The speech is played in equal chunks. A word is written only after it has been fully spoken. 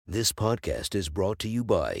This podcast is brought to you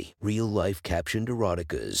by Real Life Captioned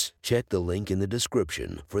Eroticas. Check the link in the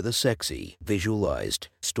description for the sexy, visualized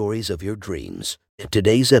stories of your dreams.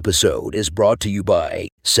 Today's episode is brought to you by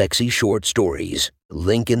Sexy Short Stories.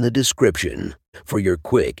 Link in the description for your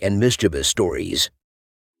quick and mischievous stories.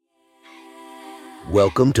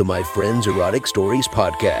 Welcome to my friend's Erotic Stories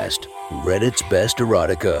podcast, Reddit's Best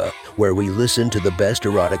Erotica, where we listen to the best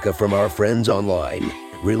erotica from our friends online.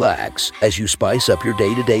 Relax as you spice up your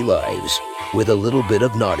day-to-day lives with a little bit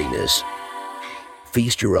of naughtiness.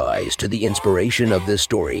 Feast your eyes to the inspiration of this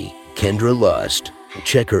story, Kendra Lust.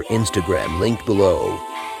 Check her Instagram linked below,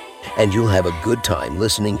 and you'll have a good time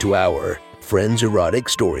listening to our friends' erotic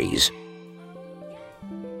stories.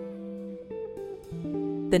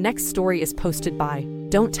 The next story is posted by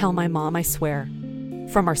Don't Tell My Mom, I Swear.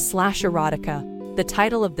 From our /erotica, the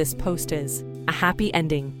title of this post is A Happy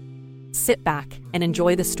Ending. Sit back and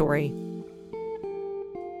enjoy the story.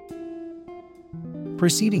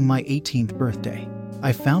 Preceding my 18th birthday,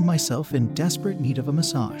 I found myself in desperate need of a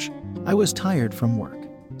massage. I was tired from work,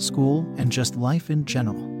 school, and just life in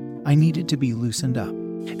general. I needed to be loosened up.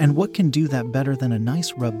 And what can do that better than a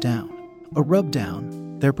nice rub down? A rub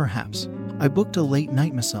down, there perhaps. I booked a late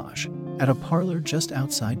night massage at a parlor just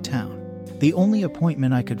outside town. The only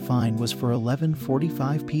appointment I could find was for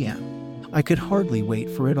 11:45 p.m. I could hardly wait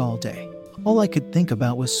for it all day. All I could think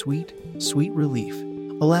about was sweet relief.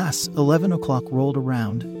 Alas, 11 o'clock rolled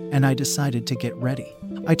around, and I decided to get ready.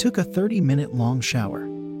 I took a 30-minute long shower,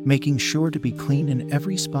 making sure to be clean in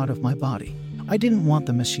every spot of my body. I didn't want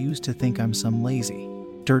the masseuse to think I'm some lazy,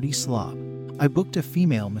 dirty slob. I booked a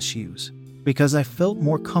female masseuse because I felt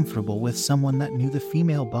more comfortable with someone that knew the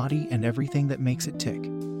female body and everything that makes it tick.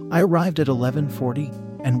 I arrived at 11:40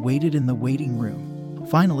 and waited in the waiting room.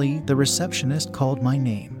 Finally, the receptionist called my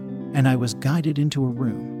name, and I was guided into a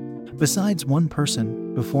room. Besides one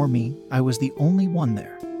person before me, I was the only one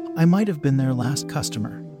there. I might have been their last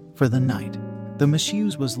customer for the night. The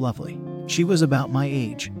masseuse was lovely. She was about my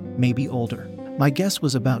age, maybe older. My guess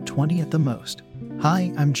was about 20 at the most.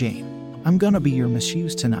 "Hi, I'm Jane. I'm gonna be your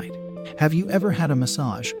masseuse tonight. Have you ever had a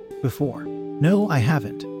massage before?" "No, I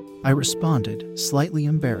haven't," I responded, slightly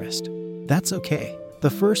embarrassed. "That's okay. The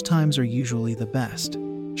first times are usually the best,"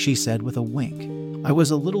 she said with a wink. I was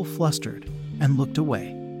a little flustered and looked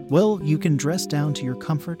away. "Well, you can dress down to your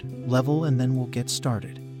comfort level and then we'll get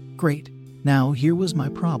started." Great. Now here was my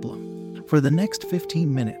problem. For the next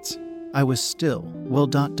 15 minutes, I was still,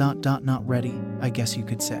 not ready, I guess you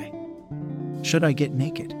could say. Should I get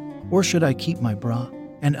naked? Or should I keep my bra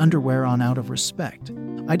and underwear on out of respect?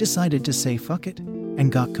 I decided to say fuck it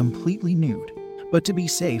and got completely nude. But to be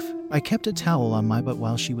safe, I kept a towel on my butt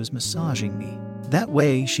while she was massaging me. That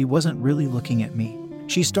way, she wasn't really looking at me.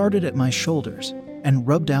 She started at my shoulders and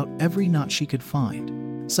rubbed out every knot she could find.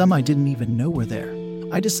 Some I didn't even know were there.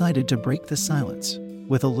 I decided to break the silence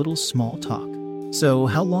with a little small talk. "So,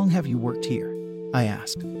 how long have you worked here?" I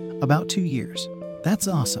asked. "About 2 years. That's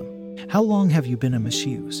awesome. How long have you been a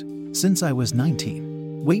masseuse?" "Since I was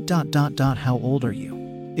 19. Wait, how old are you?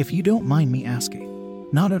 If you don't mind me asking."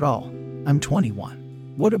 "Not at all. I'm 21.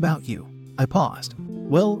 What about you?" I paused.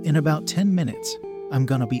 "Well, in about 10 minutes, I'm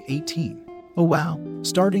gonna be 18. "Oh wow,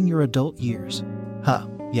 starting your adult years." "Huh,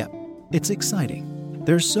 yep. It's exciting.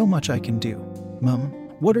 There's so much I can do." "Mum,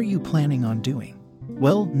 what are you planning on doing?"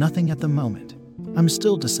 "Well, nothing at the moment. I'm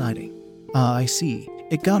still deciding." I see.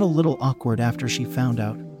 It got a little awkward after she found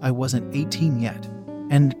out I wasn't 18 yet.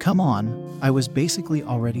 And come on, I was basically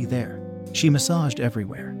already there. She massaged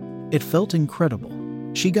everywhere. It felt incredible.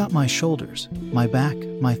 She got my shoulders, my back,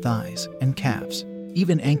 my thighs, and calves,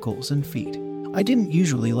 even ankles and feet. I didn't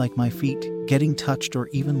usually like my feet getting touched or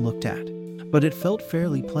even looked at, but it felt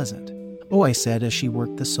fairly pleasant. "Oh," I said as she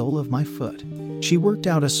worked the sole of my foot. She worked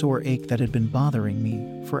out a sore ache that had been bothering me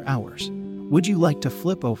for hours. "Would you like to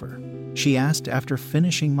flip over?" she asked after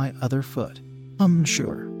finishing my other foot.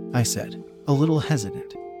 Sure," I said, a little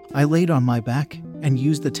hesitant. I laid on my back and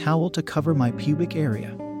used the towel to cover my pubic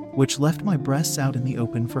area, which left my breasts out in the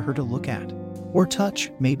open for her to look at. Or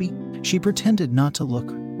touch, maybe? She pretended not to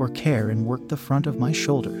look or care and worked the front of my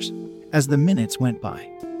shoulders. As the minutes went by,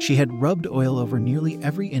 she had rubbed oil over nearly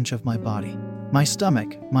every inch of my body. My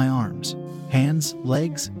stomach, my arms, hands,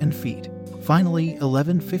 legs, and feet. Finally,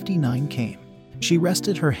 11:59 came. She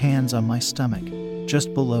rested her hands on my stomach,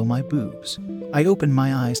 just below my boobs. I opened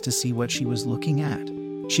my eyes to see what she was looking at.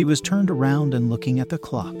 She was turned around and looking at the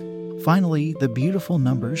clock. Finally, the beautiful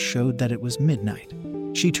numbers showed that it was midnight.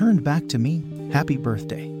 She turned back to me. "Happy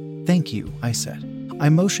birthday." "Thank you," I said. I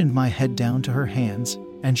motioned my head down to her hands,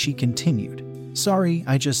 and she continued. "Sorry,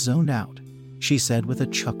 I just zoned out," she said with a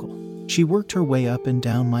chuckle. She worked her way up and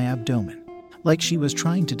down my abdomen, like she was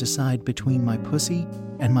trying to decide between my pussy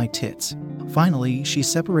and my tits. Finally, she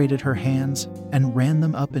separated her hands and ran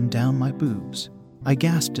them up and down my boobs. I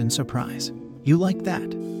gasped in surprise. "You like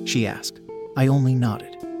that?" she asked. I only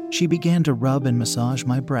nodded. She began to rub and massage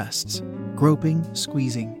my breasts, groping,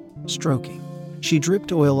 squeezing, stroking. She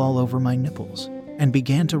dripped oil all over my nipples and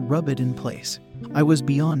began to rub it in place. I was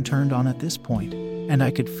beyond turned on at this point, and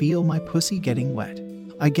I could feel my pussy getting wet.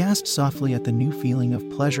 I gasped softly at the new feeling of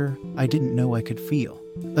pleasure I didn't know I could feel.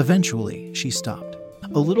 Eventually, she stopped.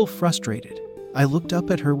 A little frustrated, I looked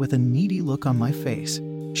up at her with a needy look on my face.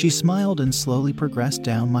 She smiled and slowly progressed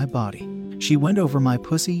down my body. She went over my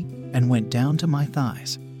pussy and went down to my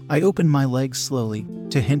thighs. I opened my legs slowly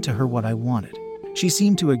to hint to her what I wanted. She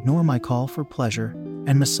seemed to ignore my call for pleasure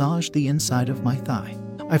and massaged the inside of my thigh.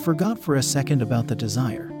 I forgot for a second about the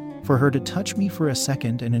desire for her to touch me for a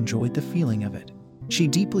second and enjoyed the feeling of it. She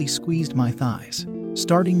deeply squeezed my thighs,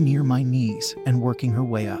 starting near my knees and working her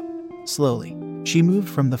way up. Slowly, she moved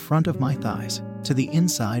from the front of my thighs to the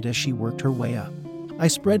inside as she worked her way up. I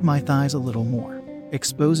spread my thighs a little more,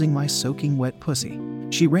 exposing my soaking wet pussy.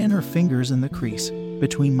 She ran her fingers in the crease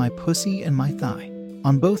between my pussy and my thigh,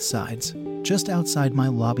 on both sides, just outside my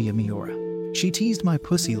labia majora. She teased my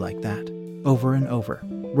pussy like that, over and over,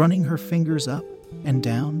 running her fingers up and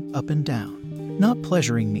down, not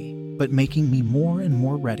pleasuring me, but making me more and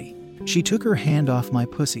more ready. She took her hand off my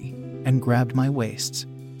pussy and grabbed my waists.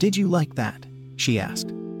 "Did you like that?" she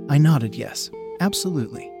asked. I nodded yes,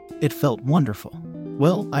 absolutely. It felt wonderful.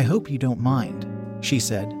 "Well, I hope you don't mind," she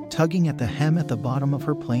said, tugging at the hem at the bottom of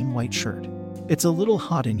her plain white shirt. "It's a little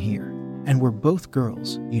hot in here, and we're both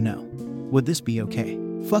girls, you know. Would this be okay?"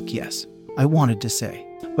 "Fuck yes," I wanted to say,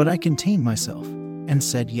 but I contained myself and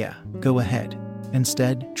said yeah, go ahead,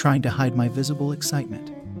 instead trying to hide my visible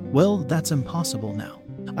excitement. Well, that's impossible now.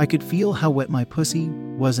 I could feel how wet my pussy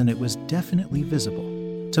was and it was definitely visible.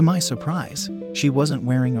 To my surprise, she wasn't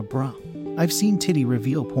wearing a bra. I've seen titty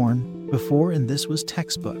reveal porn before and this was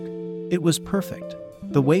textbook. It was perfect.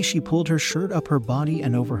 The way she pulled her shirt up her body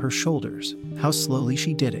and over her shoulders, how slowly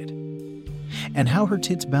she did it, and how her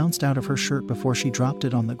tits bounced out of her shirt before she dropped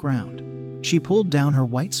it on the ground. She pulled down her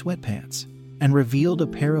white sweatpants and revealed a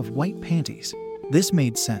pair of white panties. This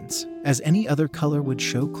made sense, as any other color would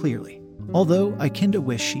show clearly, although I kinda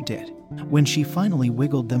wish she did. When she finally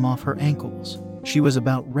wiggled them off her ankles, she was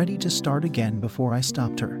about ready to start again before I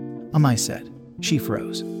stopped her. I said. She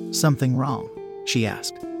froze. "Something wrong?" she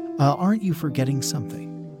asked. Aren't you forgetting something?"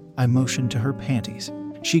 I motioned to her panties.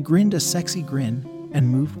 She grinned a sexy grin and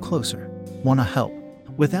moved closer. "Wanna help?"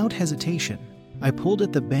 Without hesitation, I pulled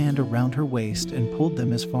at the band around her waist and pulled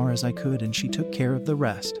them as far as I could, and she took care of the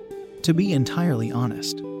rest. To be entirely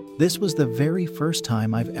honest, this was the very first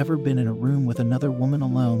time I've ever been in a room with another woman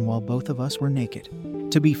alone while both of us were naked.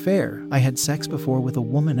 To be fair, I had sex before with a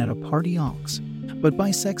woman at a party onks, but by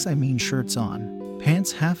sex I mean shirts on,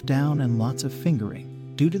 pants half down and lots of fingering,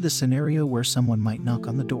 due to the scenario where someone might knock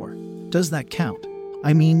on the door. Does that count?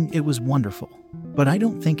 I mean, it was wonderful, but I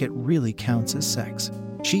don't think it really counts as sex.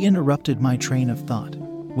 She interrupted my train of thought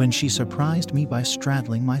when she surprised me by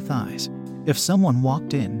straddling my thighs. If someone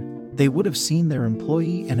walked in, they would have seen their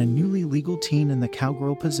employee and a newly legal teen in the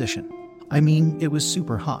cowgirl position. I mean, it was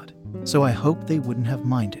super hot, so I hoped they wouldn't have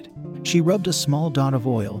minded. She rubbed a small dot of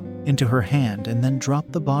oil into her hand and then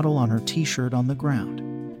dropped the bottle on her t-shirt on the ground.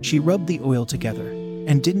 She rubbed the oil together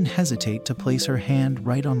and didn't hesitate to place her hand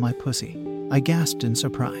right on my pussy. I gasped in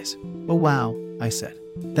surprise. "Oh wow," I said.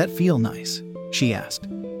 "That feel nice?" she asked.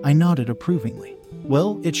 I nodded approvingly.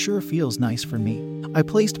 "Well, it sure feels nice for me." I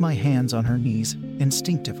placed my hands on her knees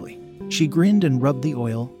instinctively. She grinned and rubbed the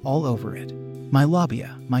oil all over it. My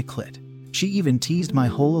labia, my clit. She even teased my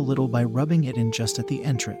hole a little by rubbing it in just at the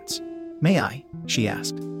entrance. "May I?" she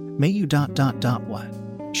asked. "May you ... what?"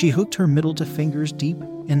 She hooked her middle to fingers deep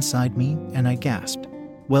inside me and I gasped.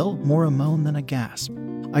 Well, more a moan than a gasp.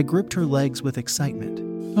 I gripped her legs with excitement.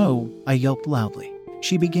 "Oh," I yelped loudly.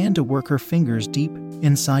 She began to work her fingers deep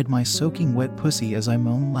inside my soaking wet pussy as I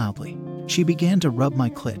moaned loudly. She began to rub my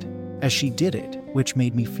clit as she did it, which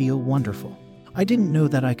made me feel wonderful. I didn't know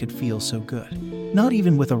that I could feel so good. Not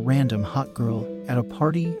even with a random hot girl at a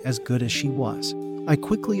party as good as she was. I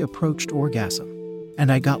quickly approached orgasm,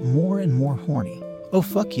 and I got more and more horny. "Oh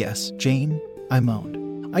fuck yes, Jane," I moaned.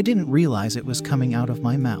 I didn't realize it was coming out of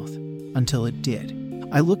my mouth until it did.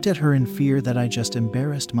 I looked at her in fear that I just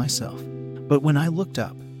embarrassed myself. But when I looked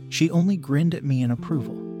up, she only grinned at me in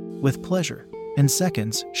approval. With pleasure, in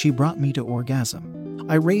seconds, she brought me to orgasm.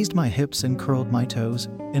 I raised my hips and curled my toes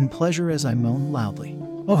in pleasure as I moaned loudly.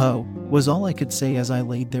 "Oh ho," was all I could say as I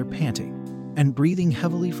laid there panting. and breathing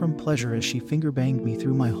heavily from pleasure as she finger-banged me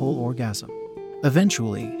through my whole orgasm.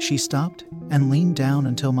 Eventually, she stopped and leaned down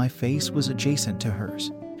until my face was adjacent to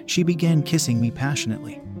hers. She began kissing me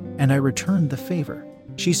passionately, and I returned the favor.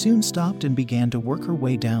 She soon stopped and began to work her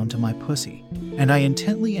way down to my pussy, and I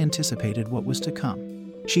intently anticipated what was to come.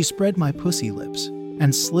 She spread my pussy lips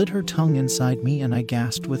and slid her tongue inside me, and I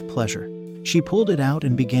gasped with pleasure. She pulled it out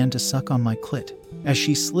and began to suck on my clit as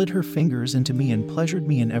she slid her fingers into me and pleasured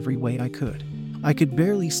me in every way I could. I could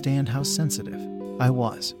barely stand how sensitive I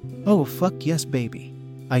was. "Oh, fuck yes, baby,"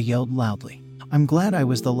 I yelled loudly. I'm glad I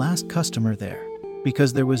was the last customer there,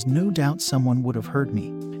 because there was no doubt someone would have heard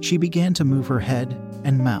me. She began to move her head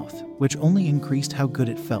and mouth, which only increased how good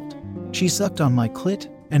it felt. She sucked on my clit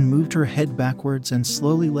and moved her head backwards and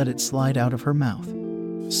slowly let it slide out of her mouth,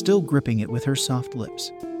 still gripping it with her soft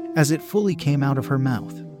lips. As it fully came out of her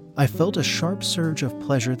mouth, I felt a sharp surge of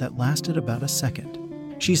pleasure that lasted about a second.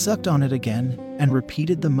 She sucked on it again and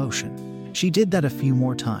repeated the motion. She did that a few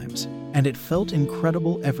more times, and it felt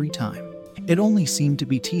incredible every time. It only seemed to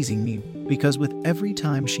be teasing me, because with every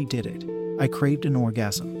time she did it, I craved an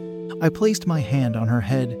orgasm. I placed my hand on her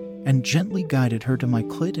head and gently guided her to my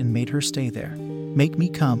clit and made her stay there. "Make me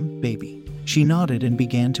come, baby." She nodded and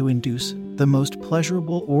began to induce the most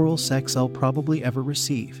pleasurable oral sex I'll probably ever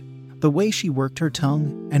receive. The way she worked her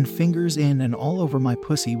tongue and fingers in and all over my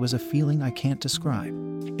pussy was a feeling I can't describe.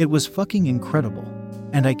 It was fucking incredible,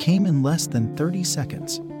 and I came in less than 30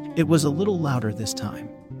 seconds. It was a little louder this time,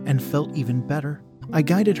 and felt even better. I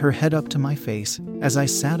guided her head up to my face as I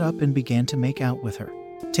sat up and began to make out with her.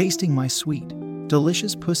 Tasting my sweet,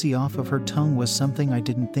 delicious pussy off of her tongue was something I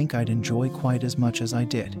didn't think I'd enjoy quite as much as I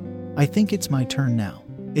did. "I think it's my turn now,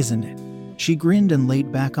 isn't it?" She grinned and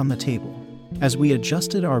laid back on the table as we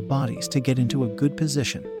adjusted our bodies to get into a good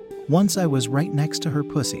position. Once I was right next to her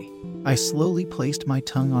pussy, I slowly placed my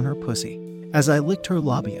tongue on her pussy. As I licked her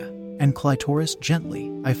labia and clitoris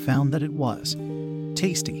gently, I found that it was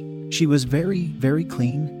tasty. She was very, very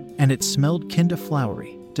clean, and it smelled kinda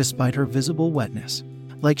flowery, despite her visible wetness,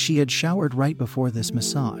 like she had showered right before this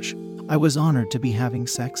massage. I was honored to be having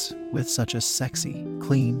sex with such a sexy,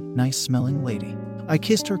 clean, nice-smelling lady. I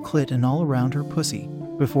kissed her clit and all around her pussy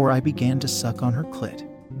before I began to suck on her clit.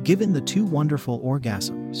 Given the 2 wonderful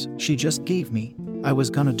orgasms she just gave me, I was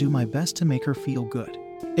gonna do my best to make her feel good.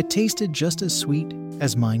 It tasted just as sweet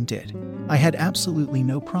as mine did. I had absolutely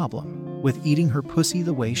no problem with eating her pussy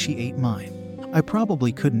the way she ate mine. I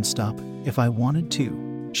probably couldn't stop if I wanted to.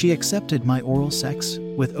 She accepted my oral sex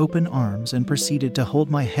with open arms and proceeded to hold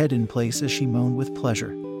my head in place as she moaned with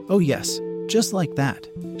pleasure. "Oh yes, just like that,"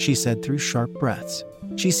 she said through sharp breaths.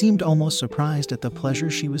 She seemed almost surprised at the pleasure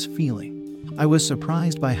she was feeling. I was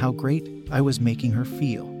surprised by how great I was making her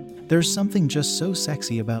feel. There's something just so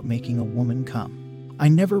sexy about making a woman come. I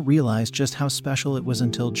never realized just how special it was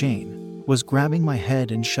until Jane was grabbing my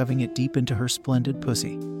head and shoving it deep into her splendid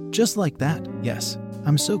pussy. "Just like that, yes,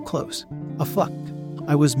 I'm so close. Fuck."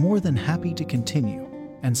 I was more than happy to continue,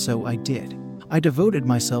 and so I did. I devoted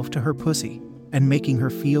myself to her pussy and making her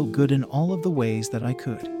feel good in all of the ways that I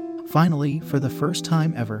could. Finally, for the first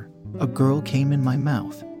time ever, a girl came in my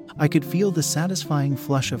mouth. I could feel the satisfying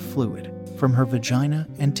flush of fluid from her vagina,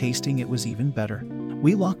 and tasting it was even better.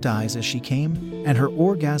 We locked eyes as she came, and her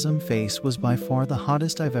orgasm face was by far the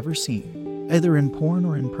hottest I've ever seen, either in porn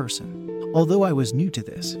or in person. Although I was new to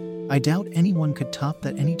this, I doubt anyone could top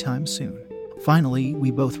that anytime soon. Finally,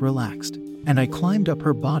 we both relaxed, and I climbed up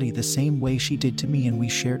her body the same way she did to me, and we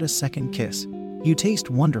shared a second kiss. "You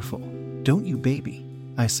taste wonderful, don't you, baby?"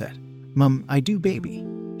 I said. "Mum, I do, baby,"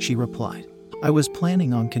 she replied. I was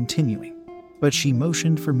planning on continuing, but she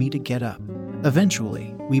motioned for me to get up.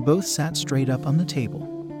 Eventually, we both sat straight up on the table.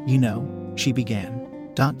 "You know," she began, ...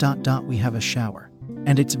 "we have a shower,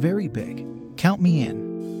 and it's very big. Count me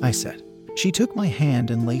in," I said. She took my hand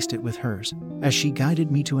and laced it with hers as she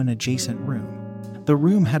guided me to an adjacent room. The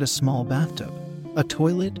room had a small bathtub, a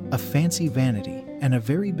toilet, a fancy vanity, and a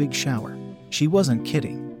very big shower. She wasn't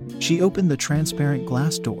kidding. She opened the transparent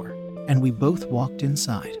glass door, and we both walked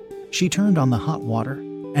inside. She turned on the hot water,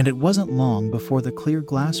 and it wasn't long before the clear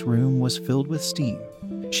glass room was filled with steam.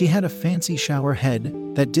 She had a fancy shower head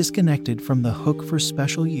that disconnected from the hook for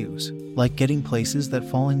special use, like getting places that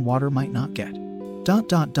falling water might not get. ...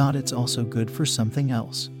 It's also good for something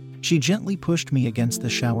else. She gently pushed me against the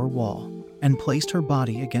shower wall and placed her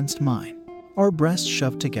body against mine. Our breasts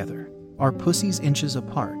shoved together, our pussies inches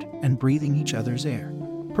apart and breathing each other's air.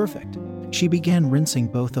 Perfect. She began rinsing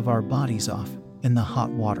both of our bodies off in the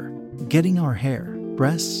hot water, getting our hair,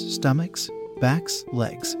 breasts, stomachs, backs,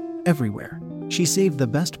 legs, everywhere. She saved the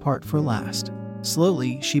best part for last.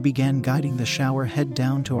 Slowly, she began guiding the shower head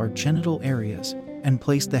down to our genital areas and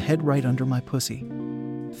placed the head right under my pussy,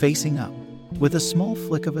 facing up. With a small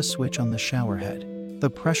flick of a switch on the shower head, the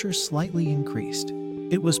pressure slightly increased.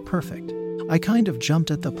 It was perfect. I kind of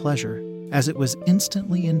jumped at the pleasure, as it was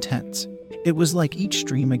instantly intense. It was like each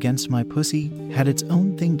stream against my pussy had its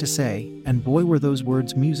own thing to say, and boy were those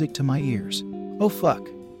words music to my ears. "Oh fuck,"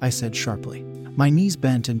 I said sharply. My knees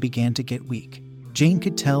bent and began to get weak. Jane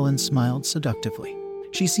could tell and smiled seductively.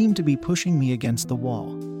 She seemed to be pushing me against the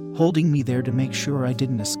wall, holding me there to make sure I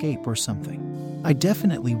didn't escape or something. I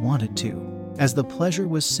definitely wanted to, as the pleasure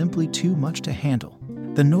was simply too much to handle.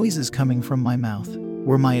 The noises coming from my mouth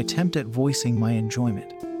were my attempt at voicing my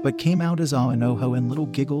enjoyment, but came out as ah and oh and little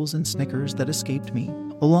giggles and snickers that escaped me,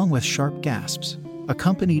 along with sharp gasps,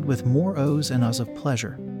 accompanied with more ohs and ahs of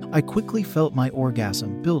pleasure. I quickly felt my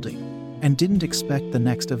orgasm building, and didn't expect the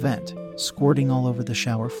next event, squirting all over the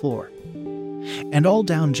shower floor, and all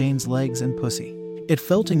down Jane's legs and pussy. It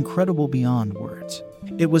felt incredible beyond words.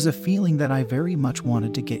 It was a feeling that I very much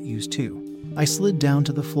wanted to get used to. I slid down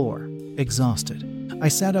to the floor, exhausted. I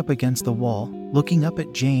sat up against the wall, looking up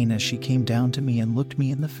at Jane as she came down to me and looked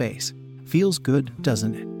me in the face. "Feels good,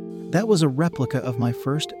 doesn't it?" "That was a replica of my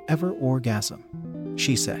first ever orgasm,"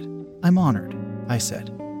 she said. "I'm honored," I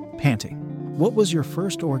said, panting. "What was your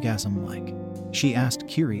first orgasm like?" she asked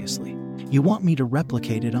curiously. "You want me to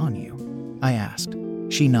replicate it on you?" I asked.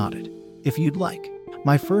 She nodded. "If you'd like."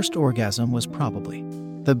 My first orgasm was probably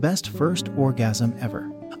the best first orgasm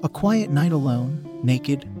ever. A quiet night alone,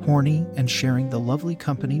 naked, horny, and sharing the lovely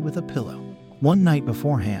company with a pillow. One night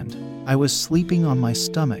beforehand, I was sleeping on my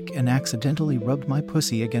stomach and accidentally rubbed my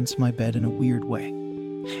pussy against my bed in a weird way,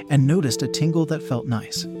 and noticed a tingle that felt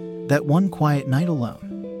nice. That one quiet night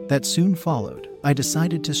alone, that soon followed, I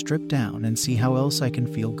decided to strip down and see how else I can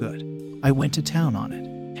feel good. I went to town on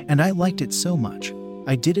it, and I liked it so much,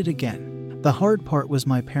 I did it again. The hard part was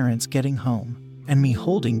my parents getting home, and me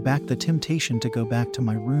holding back the temptation to go back to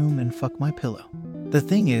my room and fuck my pillow. The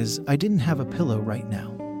thing is, I didn't have a pillow right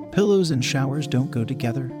now. Pillows and showers don't go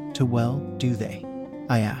together too well, do they?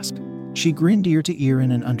 I asked. She grinned ear to ear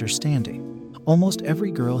in an understanding. Almost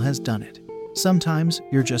every girl has done it. Sometimes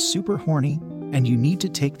you're just super horny, and you need to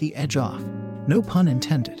take the edge off. No pun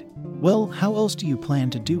intended. "Well, how else do you plan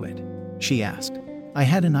to do it?" she asked. I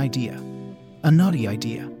had an idea. A naughty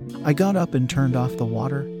idea. I got up and turned off the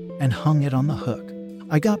water and hung it on the hook.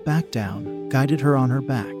 I got back down, guided her on her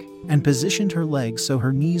back, and positioned her legs so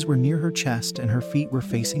her knees were near her chest and her feet were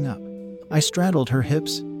facing up. I straddled her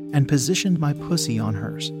hips and positioned my pussy on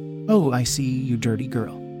hers. "Oh, I see, you dirty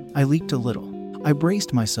girl." I leaked a little. I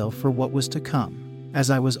braced myself for what was to come,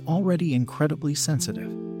 as I was already incredibly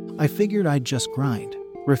sensitive. I figured I'd just grind,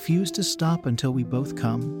 refuse to stop until we both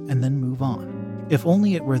come, and then move on. If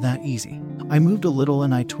only it were that easy. I moved a little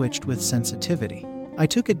and I twitched with sensitivity. I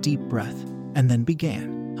took a deep breath, and then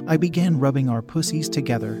began. I began rubbing our pussies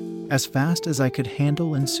together as fast as I could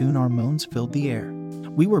handle, and soon our moans filled the air.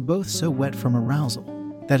 We were both so wet from arousal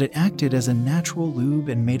that it acted as a natural lube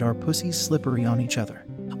and made our pussies slippery on each other.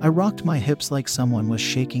 I rocked my hips like someone was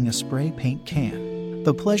shaking a spray paint can.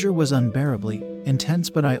 The pleasure was unbearably intense,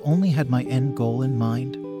 but I only had my end goal in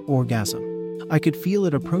mind, orgasm. I could feel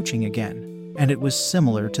it approaching again, and it was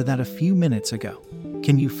similar to that a few minutes ago.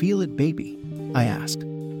 "Can you feel it, baby?" I asked.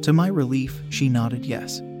 To my relief, she nodded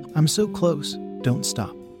yes. "I'm so close, don't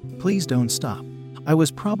stop. Please don't stop." I was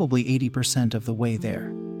probably 80% of the way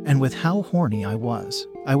there, and with how horny I was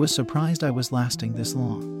surprised I was lasting this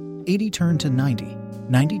long. 80 turned to 90,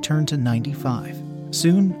 90 turned to 95.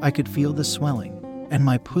 Soon, I could feel the swelling, and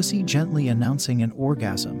my pussy gently announcing an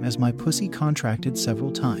orgasm as my pussy contracted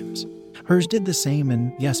several times. Hers did the same,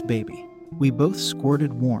 and yes, baby. We both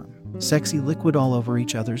squirted warm, sexy liquid all over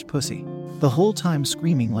each other's pussy, the whole time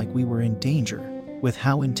screaming like we were in danger with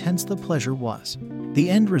how intense the pleasure was. The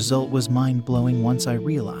end result was mind-blowing once I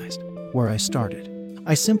realized where I started.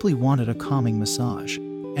 I simply wanted a calming massage,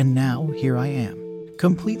 and now here I am,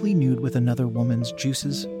 completely nude with another woman's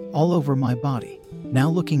juices all over my body, now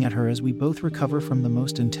looking at her as we both recover from the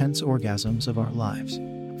most intense orgasms of our lives.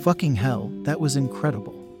 "Fucking hell, that was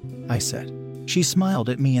incredible," I said. She smiled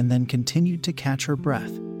at me and then continued to catch her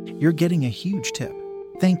breath. "You're getting a huge tip."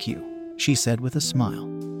 "Thank you," she said with a smile.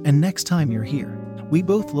 "And next time you're here." We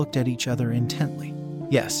both looked at each other intently.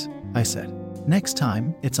 "Yes," I said. "Next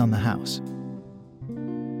time, it's on the house."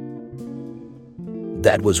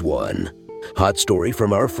 That was one hot story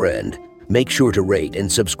from our friend. Make sure to rate and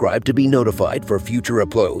subscribe to be notified for future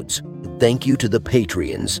uploads. Thank you to the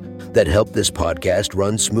Patreons that help this podcast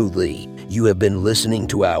run smoothly. You have been listening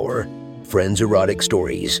to our Friends Erotic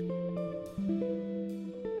Stories.